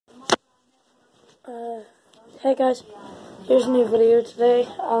Hey guys, here's a new video today.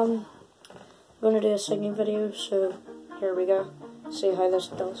 I'm going to do a singing video, so here we go. See how this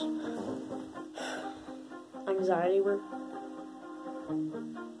does. Anxiety work.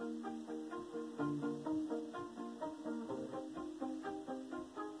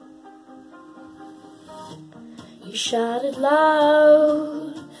 You shouted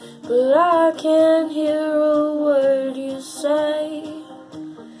loud, but I can't hear a word you say.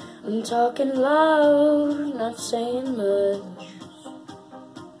 I'm talking loud, not saying much.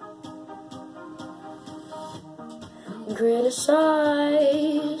 I'm criticized,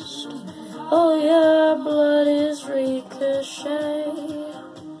 all your blood is ricochet.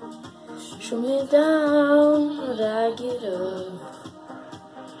 Shoot me down, but I get up.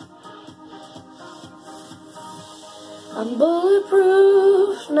 I'm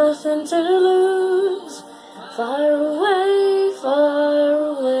bulletproof, nothing to lose. Fire away, fire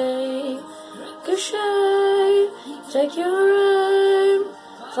away. Ricochet, take your aim.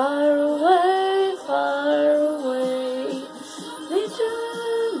 Fire away, fire away. Me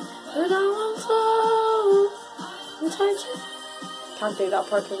down, but I won't fall. And take you. Can't do that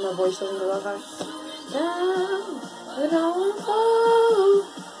part because my voice doesn't go that high. Down, but I won't fall.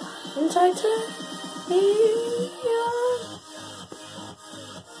 And take you.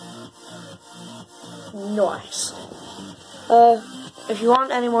 Nice. If you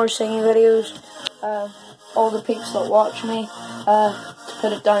want any more singing videos, all the peeps that watch me, to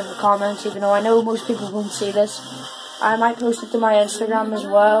put it down in the comments, even though I know most people won't see this. I might post it to my Instagram as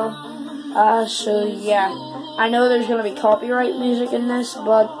well. So yeah, I know there's going to be copyright music in this,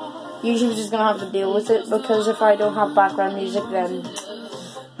 but usually just going to have to deal with it, because if I don't have background music, then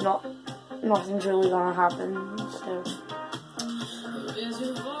nothing's really going to happen. So,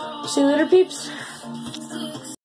 see you later, peeps.